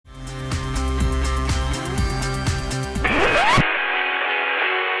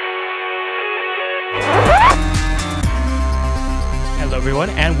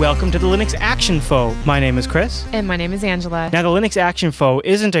everyone, and welcome to the Linux Action Faux. My name is Chris. And my name is Angela. Now, the Linux Action Faux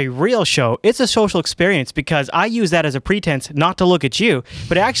isn't a real show. It's a social experience because I use that as a pretense not to look at you,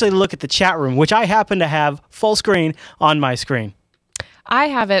 but actually to look at the chat room, which I happen to have full screen on my screen. I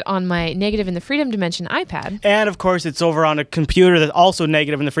have it on my negative in the freedom dimension iPad. And, of course, it's over on a computer that's also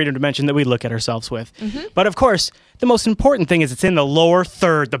negative in the freedom dimension that we look at ourselves with. Mm-hmm. But, of course, the most important thing is it's in the lower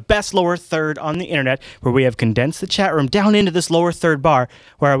third, the best lower third on the internet, where we have condensed the chat room down into this lower third bar,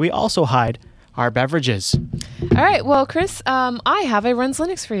 where we also hide our beverages. All right. Well, Chris, I have a Runs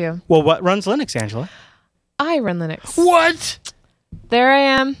Linux for you. Well, what runs Linux, Angela? I run Linux. What? There I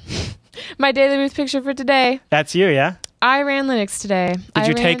am. My daily booth picture for today. That's you, yeah? I ran Linux today. Did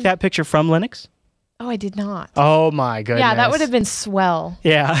you take that picture from Linux? Oh, I did not. Oh, my goodness. Yeah, that would have been swell.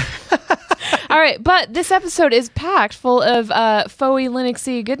 Yeah. All right, but this episode is packed full of faux-y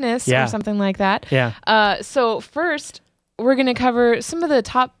Linuxy goodness or something like that. Yeah. So first, we're going to cover some of the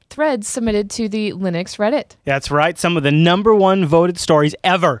top threads submitted to the Linux Reddit. That's right. Some of the #1 voted stories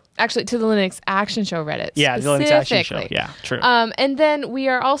ever. Actually, to the Linux Action Show Reddit. Yeah, the Linux Action Show. Yeah, true. And then we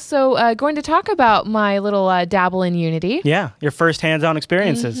are also going to talk about my little dabble in Unity. Yeah, your first hands-on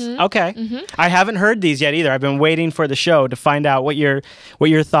experiences. Mm-hmm. Okay. Mm-hmm. I haven't heard these yet either. I've been waiting for the show to find out what your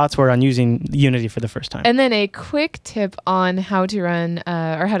thoughts were on using Unity for the first time. And then a quick tip on how to run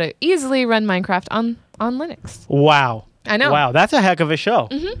or how to easily run Minecraft on Linux. Wow. I know. Wow, that's a heck of a show.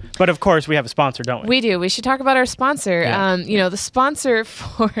 Mm-hmm. But of course, we have a sponsor, don't we? We do. We should talk about our sponsor. Yeah. The sponsor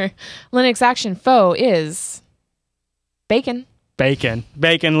for Linux Action Faux is Bacon. Bacon.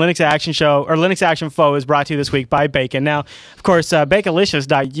 Linux Action Show, or Linux Action Faux is brought to you this week by Bacon. Now, of course,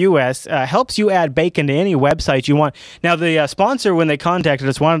 Baconlicious.us helps you add bacon to any website you want. Now, the sponsor, when they contacted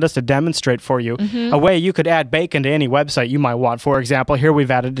us, wanted us to demonstrate for you a way you could add bacon to any website you might want. For example, here we've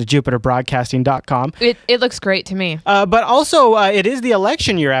added to JupiterBroadcasting.com. It looks great to me. But also, it is the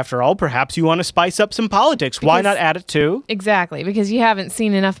election year after all. Perhaps you want to spice up some politics. Why not add it to? Exactly, because you haven't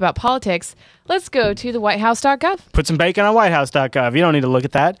seen enough about politics. Let's go to the whitehouse.gov. Put some bacon on whitehouse.gov. You don't need to look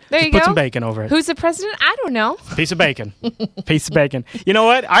at that. There Just you go. Put some bacon over it. Who's the president? I don't know. Piece of bacon. Piece of bacon. You know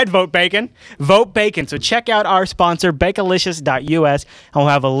what? I'd vote bacon. Vote bacon. So check out our sponsor, Baconlicious.us, and we'll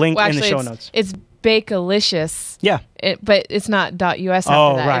have a link in the show notes. It's Baconlicious. Yeah. But it's not .us after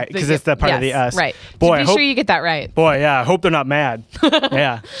oh, that. right, because it's the part of the us. Right. Boy, Be sure you get that right. Boy, yeah, I hope they're not mad.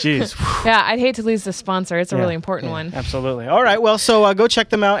 Yeah, jeez. Yeah, I'd hate to lose the sponsor. It's a really important one. Absolutely. All right, well, so go check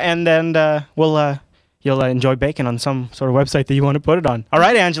them out, and then you'll enjoy bacon on some sort of website that you want to put it on. All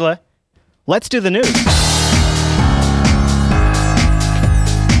right, Angela, let's do the news.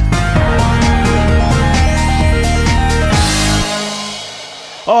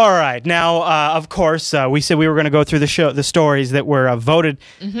 All right. Now, of course, we said we were going to go through the stories that were voted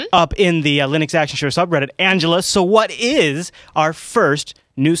up in the Linux Action Show subreddit. Angela, so what is our first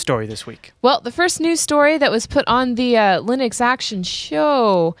news story this week? Well, the first news story that was put on the Linux Action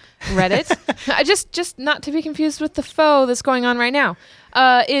Show Reddit, just not to be confused with the faux that's going on right now,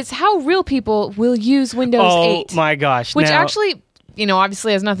 is how real people will use Windows 8. Oh, my gosh. Which actually,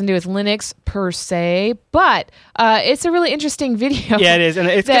 obviously has nothing to do with Linux per se, but it's a really interesting video. Yeah, it is, and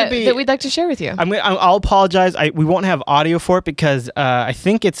it's that gonna be we'd like to share with you. I'll apologize. We won't have audio for it because I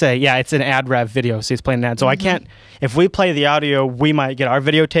think it's an ad rev video, so it's playing an ad. So I can't. If we play the audio, we might get our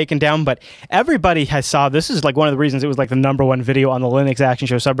video taken down. But everybody has saw this is like one of the reasons it was like the #1 video on the Linux Action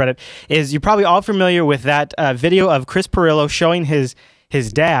Show subreddit. Is you're probably all familiar with that video of Chris Pirillo showing his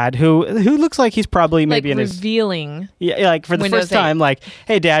dad, who looks like he's probably maybe like in revealing like for the Windows first time, 8. like,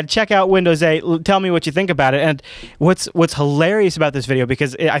 hey, Dad, check out Windows 8. Tell me what you think about it. And what's hilarious about this video,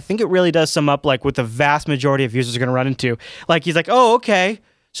 because I think it really does sum up like what the vast majority of users are going to run into. Like, he's like, oh, okay,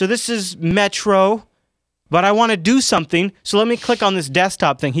 so this is Metro, but I want to do something, so let me click on this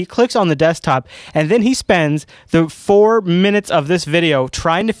desktop thing. He clicks on the desktop, and then he spends the 4 minutes of this video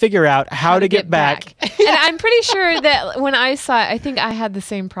trying to figure out how to get back. And I'm pretty sure that when I saw it, I think I had the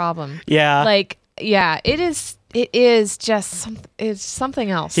same problem. Yeah. Like, yeah, it is just it's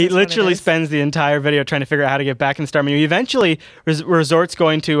something else. He literally spends the entire video trying to figure out how to get back in the start menu. He eventually resorts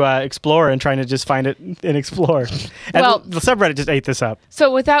going to Explore and trying to just find it in Explore. And well, the subreddit just ate this up.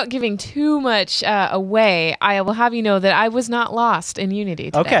 So without giving too much away, I will have you know that I was not lost in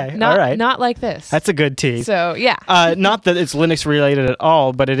Unity today. Okay, all right. Not like this. That's a good tease. So, yeah. Not that it's Linux related at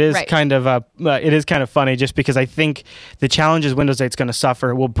all, but it is kind of funny just because I think the challenges Windows 8 is going to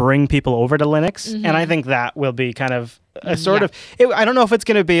suffer will bring people over to Linux, and I think that will be kind of a sort of, I don't know if it's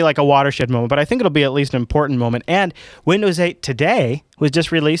going to be like a watershed moment, but I think it'll be at least an important moment. And Windows 8 today was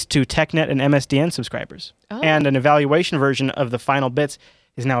just released to TechNet and MSDN subscribers. Oh. And an evaluation version of the final bits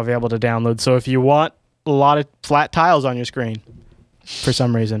is now available to download. So if you want a lot of flat tiles on your screen, for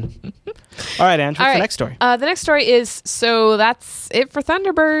some reason. All right, Andrew, what's the next story? The next story is, so that's it for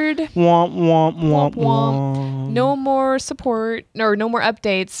Thunderbird. Womp, womp, womp, womp. No more support, or no more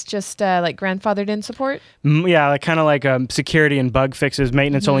updates, just like grandfathered in support. Yeah, like, kind of like security and bug fixes,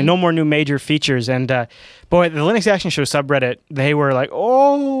 maintenance only. No more new major features. And boy, the Linux Action Show subreddit, they were like,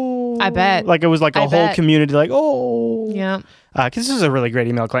 oh. I bet. Like it was like a whole community like, oh. Yeah. Because this is a really great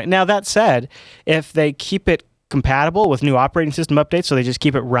email client. Now, that said, if they keep it compatible with new operating system updates, so they just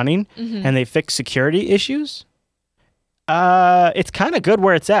keep it running and they fix security issues, it's kind of good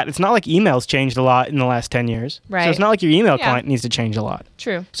where it's at. It's not like email's changed a lot in the last 10 years. Right. So it's not like your email client needs to change a lot.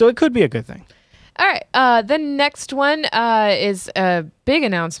 True. So it could be a good thing. All right. The next one is a big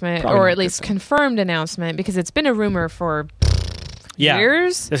announcement, or at least confirmed announcement, because it's been a rumor for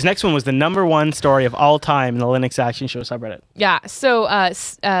years. This next one was the #1 story of all time in the Linux Action Show subreddit. Yeah. So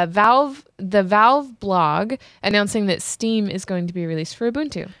the Valve blog announcing that Steam is going to be released for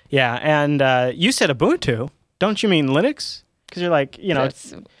Ubuntu. Yeah, and you said Ubuntu. Don't you mean Linux? Because you're like,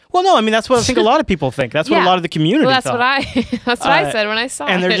 well, no, I mean, that's what I think a lot of people think. That's what a lot of the community that's thought. What I said when I saw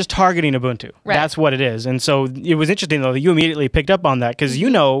it. And they're just targeting Ubuntu. Right. That's what it is. And so it was interesting, though, that you immediately picked up on that, because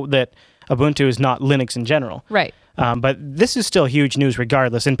you know that Ubuntu is not Linux in general. Right. But this is still huge news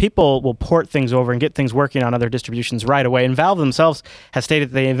regardless, and people will port things over and get things working on other distributions right away. And Valve themselves has stated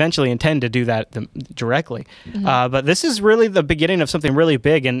that they eventually intend to do that directly. But this is really the beginning of something really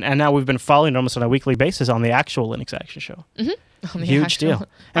big, and now we've been following it almost on a weekly basis on the actual Linux Action Show. Huge deal.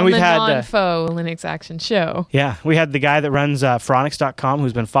 And we've had non-faux Linux Action Show. Yeah, we had the guy that runs Phronix.com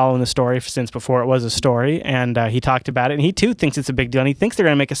who's been following the story since before it was a story, and he talked about it, and he too thinks it's a big deal, and he thinks they're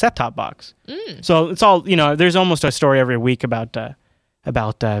going to make a set-top box. So it's all, there's almost a story every week about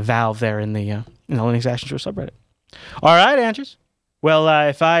Valve there in the Linux Action Show subreddit. All right, Andrews. Well,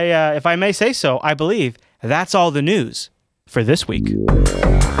 if I may say so, I believe that's all the news for this week.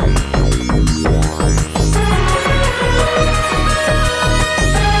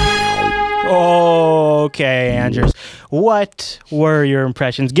 Okay, Andrews. What were your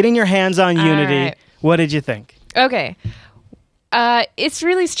impressions? Getting your hands on Unity, right. What did you think? Okay. It's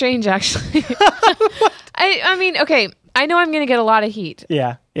really strange, actually. I mean, okay, I know I'm going to get a lot of heat.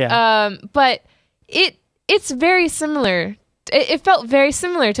 Yeah. But it's very similar. It felt very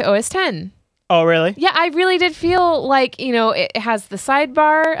similar to OS X. Oh, really? Yeah, I really did feel like, it has the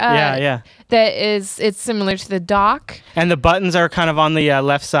sidebar. It's similar to the dock. And the buttons are kind of on the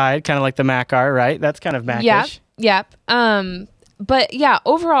left side, kind of like the Mac are, right? That's kind of Mac-ish. Yep. But yeah,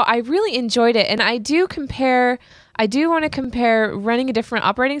 overall, I really enjoyed it. And I do want to compare running a different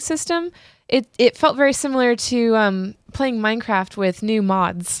operating system. It felt very similar to playing Minecraft with new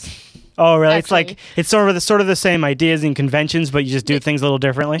mods. Oh, really? Actually. It's sort of the same ideas and conventions, but you just do things a little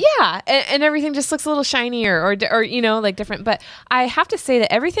differently? Yeah, and everything just looks a little shinier or like different. But I have to say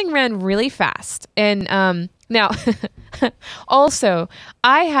that everything ran really fast. And now, also,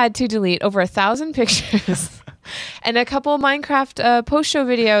 I had to delete over 1,000 pictures and a couple Minecraft post-show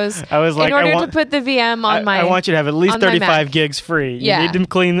videos in order to put the VM on my... I want you to have at least 35 gigs free. You need to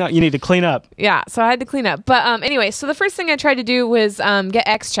clean up. You need to clean up. Yeah, so I had to clean up. But anyway, so the first thing I tried to do was get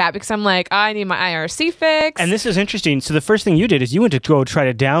XChat because I'm like, I need my IRC fix. And this is interesting. So the first thing you did is you went to go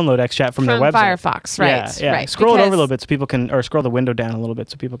try to download XChat from their website. Firefox, right. Yeah. Right. Scroll it over a little bit so people can, or scroll the window down a little bit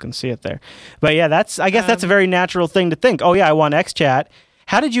so people can see it there. But yeah, I guess that's a very natural thing to think. Oh yeah, I want XChat.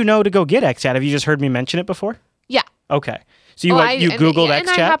 How did you know to go get XChat? Have you just heard me mention it before? Yeah. Okay. So you Googled XChat? And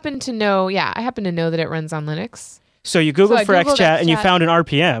I happen to know that it runs on Linux. So you Googled for XChat and you found an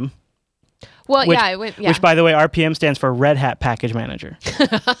RPM. Well, Which, by the way, RPM stands for Red Hat Package Manager.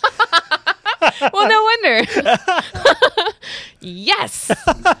 Well, no wonder. Yes.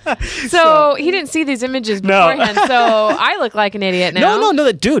 So he didn't see these images beforehand, so I look like an idiot now.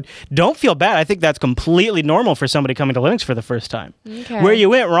 No, dude, don't feel bad. I think that's completely normal for somebody coming to Linux for the first time. Okay. Where you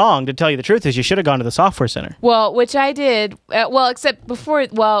went wrong, to tell you the truth, is you should have gone to the Software Center. Well, which I did. Except before.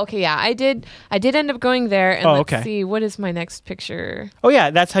 Well, okay, yeah, I did. I did end up going there, and let's see, what is my next picture? Oh yeah,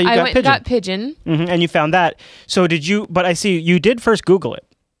 that's how you got Pigeon. Got Pigeon. Mm-hmm, and you found that. So did you? But I see you did first Google it.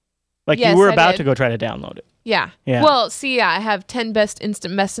 Like you were about to go try to download it. Yeah. Well, I have 10 best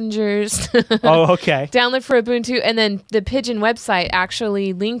instant messengers. Oh, okay. Download for Ubuntu, and then the Pigeon website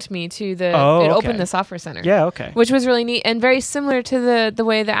actually linked me to it opened the Software Center. Yeah, okay. Which was really neat and very similar to the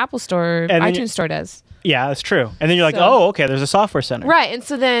way the Apple Store, iTunes Store does. Yeah, that's true. And then you're like, okay, there's a Software Center. Right. And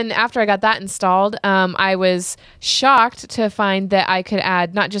so then after I got that installed, I was shocked to find that I could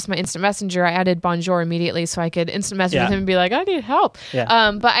add not just my instant messenger, I added Bonjour immediately so I could instant message him and be like, I need help.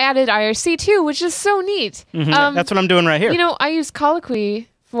 Yeah. But I added IRC too, which is so neat. Mm-hmm. That's what I'm doing right here. I use Colloquy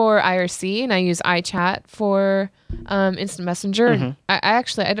for IRC, and I use iChat for Instant Messenger. And I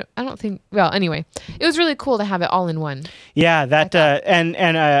don't think. Well, anyway, it was really cool to have it all in one. Yeah, that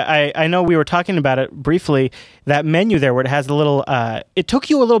I know we were talking about it briefly. That menu there where it has the little. It took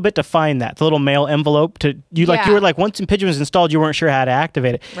you a little bit to find that the little mail envelope to you. Like you were like once Pigeon was installed, you weren't sure how to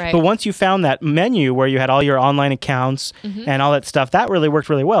activate it. Right. But once you found that menu where you had all your online accounts and all that stuff, that really worked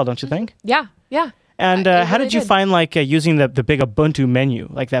really well, don't you think? Yeah. And how did you find like using the big Ubuntu menu,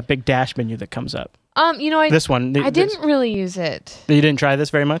 like that big dash menu that comes up? This one. I didn't really use it. You didn't try this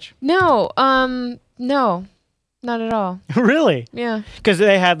very much? No. No. Not at all. Really? Yeah. Because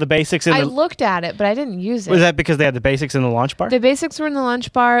they had the basics in I looked at it, but I didn't use it. Was that because they had the basics in the launch bar? The basics were in the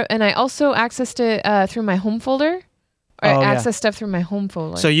launch bar, and I also accessed it through my home folder. Access stuff through my home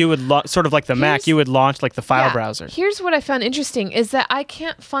folder. So you would sort of like the Mac, you would launch like the file browser. Here's what I found interesting is that I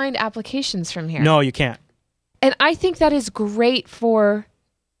can't find applications from here. No, you can't. And I think that is great for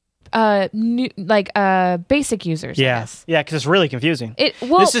basic users. I guess. Yeah, because it's really confusing.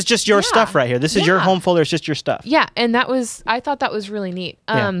 This is just your stuff right here. This is your home folder. It's just your stuff. Yeah, and I thought that was really neat.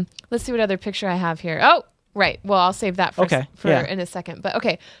 Let's see what other picture I have here. Oh, right. Well, I'll save that in a second. But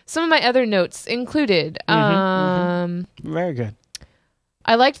okay, some of my other notes included. Very good.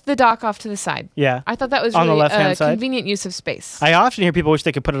 I liked the dock off to the side. Yeah. I thought that was on really the left-hand side? Convenient use of space. I often hear people wish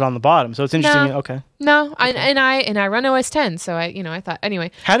they could put it on the bottom, so it's interesting. No, and I run OS 10, so I thought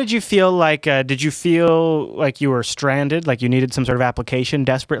anyway. How did you feel like? Did you feel like you were stranded, like you needed some sort of application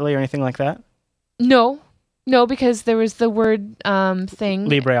desperately, or anything like that? No, because there was the Word thing,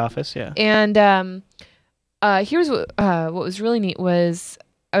 LibreOffice, yeah. And here's what was really neat was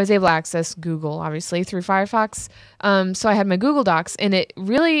I was able to access Google, obviously, through Firefox. So I had my Google Docs, and it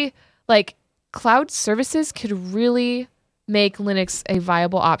really, cloud services could really make Linux a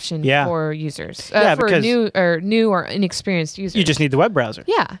viable option for users, for new or inexperienced users. You just need the web browser.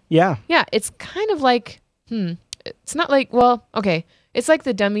 Yeah. It's kind of like, it's not like, it's like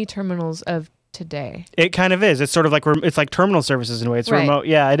the dummy terminals of today. It kind of is. It's sort of like it's like terminal services in a way. It's remote.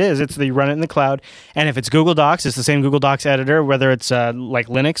 Yeah, it is. You run it in the cloud, and if it's Google Docs, it's the same Google Docs editor, whether it's like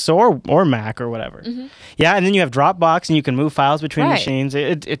Linux or Mac or whatever. Yeah, and then you have Dropbox, and you can move files between machines.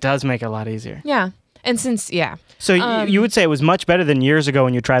 It does make it a lot easier. Yeah, and so you would say it was much better than years ago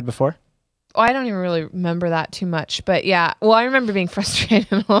when you tried before. Oh, I don't even really remember that too much, but yeah. Well, I remember being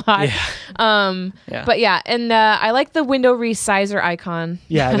frustrated a lot. But yeah, and I like the window resizer icon.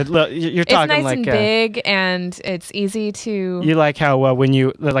 Yeah, you're talking it's nice and big, and it's easy to. You like how when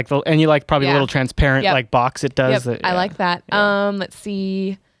you and you like probably a little transparent box it does. I like that. Yeah. Let's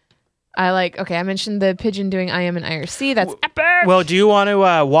see. I mentioned the Pigeon doing IM and IRC. That's epic. Well, do you want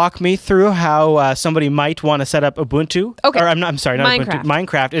to walk me through how somebody might want to set up Ubuntu? Okay. Or I'm sorry, not Ubuntu.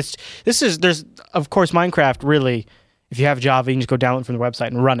 Minecraft. There's of course Minecraft really, if you have Java, you can just go download from the website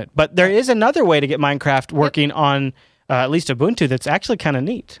and run it. But there is another way to get Minecraft working on at least Ubuntu that's actually kind of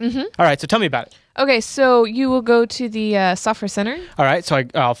neat. All right, so tell me about it. Okay, so you will go to the Software Center. All right, so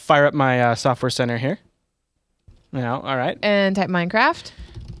I'll fire up my Software Center here. Now, all right. And type Minecraft.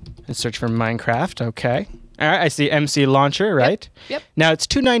 And search for Minecraft. Okay. All right. I see MC Launcher. Right. Yep. Now it's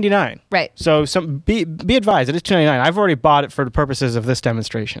 $2.99. Right. So be advised, it is $2.99. I've already bought it for the purposes of this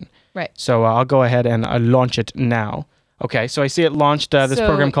demonstration. Right. So I'll go ahead and launch it now. Okay. So I see it launched this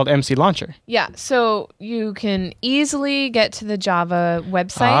program called MC Launcher. Yeah. So you can easily get to the Java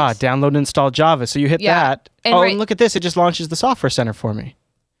website. Download and install Java. So you hit that. And look at this. It just launches the Software Center for me.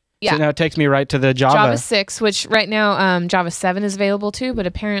 Yeah. So now it takes me right to the Java 6, which right now Java 7 is available too, but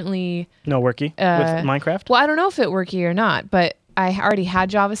apparently no worky with Minecraft. Well, I don't know if it worky or not, but I already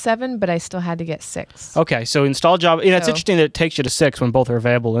had Java 7, but I still had to get 6. Okay, so install Java. It's interesting that it takes you to 6 when both are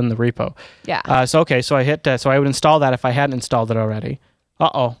available in the repo. Yeah. So I hit. So I would install that if I hadn't installed it already.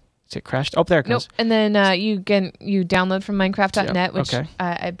 Is it crashed? Oh, there it goes. Nope. And then you download from Minecraft.net, which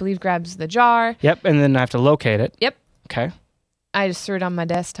I believe grabs the jar. Yep. And then I have to locate it. Yep. Okay. I just threw it on my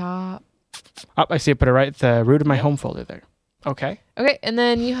desktop. I see it. Put it right at the root of my home folder there. Okay. Okay, and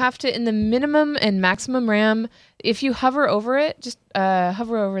then you have to, in the minimum and maximum RAM, if you hover over it, just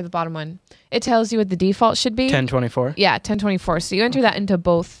hover over the bottom one. It tells you what the default should be. 1024. Yeah, 1024. So you enter that into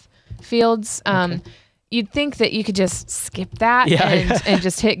both fields. You'd think that you could just skip that and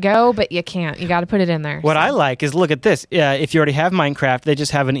just hit go, but you can't. You got to put it in there. What I like is, look at this. If you already have Minecraft, they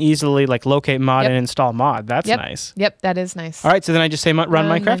just have an easily locate mod and install mod. That's nice. Yep, that is nice. All right, so then I just say run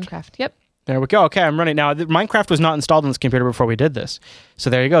Minecraft? Yep. There we go. Okay, I'm running now. Minecraft was not installed on this computer before we did this. So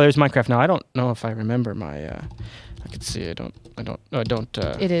there you go. There's Minecraft. Now I don't know if I remember my. I could see. I don't.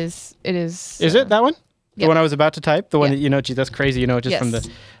 It is. Is it that one? The one I was about to type? The one that, gee, that's crazy, just from the...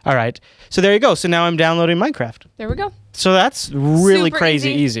 All right. So there you go. So now I'm downloading Minecraft. There we go. So that's really Super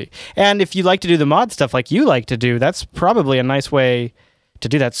crazy easy. And if you like to do the mod stuff like you like to do, that's probably a nice way to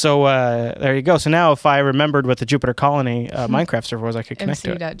do that. So there you go. So now if I remembered what the Jupiter Colony Minecraft server was, I could connect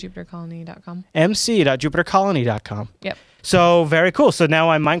to it. mc.jupitercolony.com. mc.jupitercolony.com. Yep. So very cool. So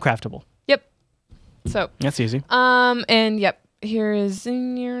now I'm Minecraftable. Yep. So that's easy. And yep. Here is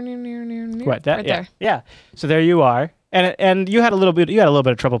what that right yeah there. Yeah. So there you are, and you had a little bit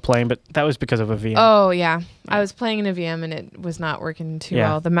of trouble playing, but that was because of a VM. Oh yeah, I was playing in a VM and it was not working too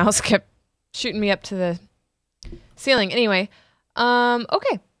well. The mouse kept shooting me up to the ceiling. Anyway,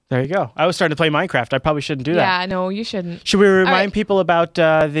 okay. There you go. I was starting to play Minecraft. I probably shouldn't do that. Yeah, no, you shouldn't. Should we remind people about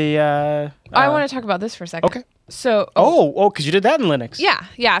the? I want to talk about this for a second. Okay. So because you did that in Linux.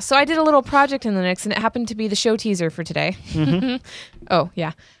 Yeah. So I did a little project in Linux, and it happened to be the show teaser for today. Mm-hmm. Oh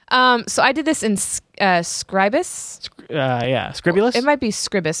yeah. So I did this in Scribus. Scribulus. It might be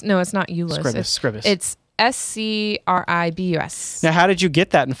Scribus. No, it's not Ulus. Scribus. It's Scribus. Now, how did you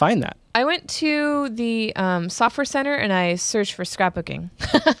get that and find that? I went to the software center and I searched for scrapbooking.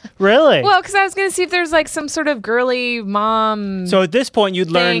 Really? Well, because I was going to see if there's like some sort of girly mom. So at this point,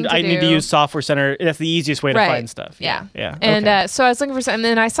 you'd learned I need to do. use software center. That's the easiest way to find stuff. Yeah. And And so I was looking for something, and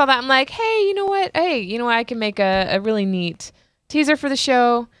then I saw that. I'm like, hey, you know what? I can make a really neat teaser for the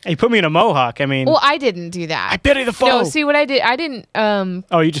show. You put me in a mohawk. I mean, well, I didn't do that. I pity the foe. No, see what I did? I didn't.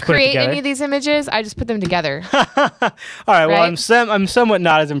 You just create put it together? any of these images. I just put them together. All right. Well, Right? I'm somewhat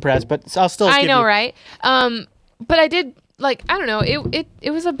not as impressed, but I'll still. I give know, you... right? But I did I don't know.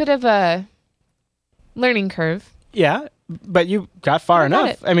 It was a bit of a learning curve. Yeah, but you got far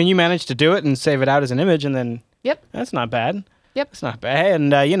enough. I mean, you managed to do it and save it out as an image, and then. Yep. That's not bad. Yep. That's not bad.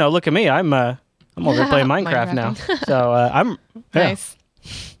 And look at me. I'm over here playing Minecraft now. So I'm Nice.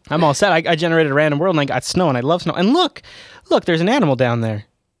 I'm all set. I generated a random world and I got snow and I love snow. And look, there's an animal down there.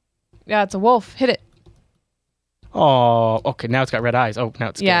 Yeah, it's a wolf. Hit it. Oh, okay. Now it's got red eyes. Oh, now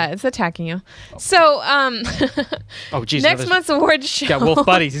it's scared. Yeah, it's attacking you. So, oh, geez. next month's award show. He's got wolf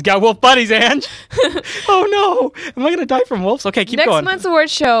buddies. He's got wolf buddies, Ange. Oh, no. Am I going to die from wolves? Okay, keep going. Next month's award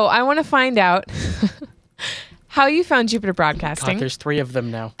show, I want to find out how you found Jupiter Broadcasting. God, there's 3 of them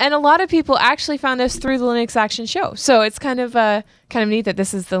now. And a lot of people actually found us through the Linux Action Show. So it's kind of neat that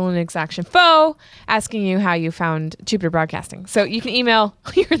this is the Linux Action Faux asking you how you found Jupiter Broadcasting. So you can email.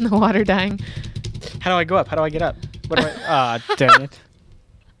 You're in the water dying. How do I go up? How do I get up? What do I? Dang it.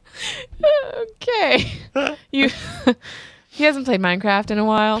 Okay. He hasn't played Minecraft in a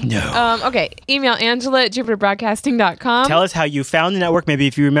while. No. Okay. Email Angela at JupiterBroadcasting.com. Tell us how you found the network. Maybe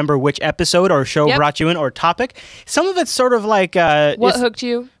if you remember which episode or show brought you in or topic. Some of it's sort of like... what hooked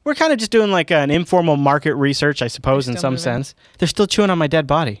you? We're kind of just doing like an informal market research, I suppose, in some sense. They're still chewing on my dead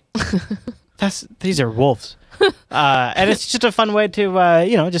body. These are wolves. And it's just a fun way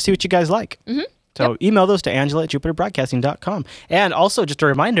to, just see what you guys like. Mm-hmm. So email those to Angela at jupiterbroadcasting.com. And also, just a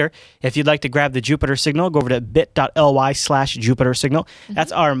reminder, if you'd like to grab the Jupiter Signal, go over to bit.ly/Jupiter Signal. Mm-hmm.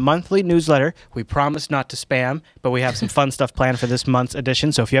 That's our monthly newsletter. We promise not to spam, but we have some fun stuff planned for this month's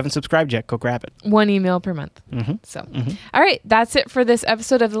edition. So if you haven't subscribed yet, go grab it. 1 email per month. Mm-hmm. So, All right, that's it for this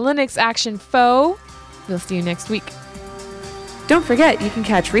episode of the Linux Action Faux. We'll see you next week. Don't forget, you can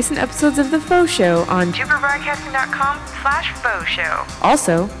catch recent episodes of The Faux Show on JupiterBroadcasting.com/Faux Show.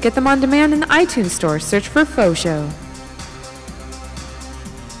 Also, get them on demand in the iTunes store. Search for Faux Show.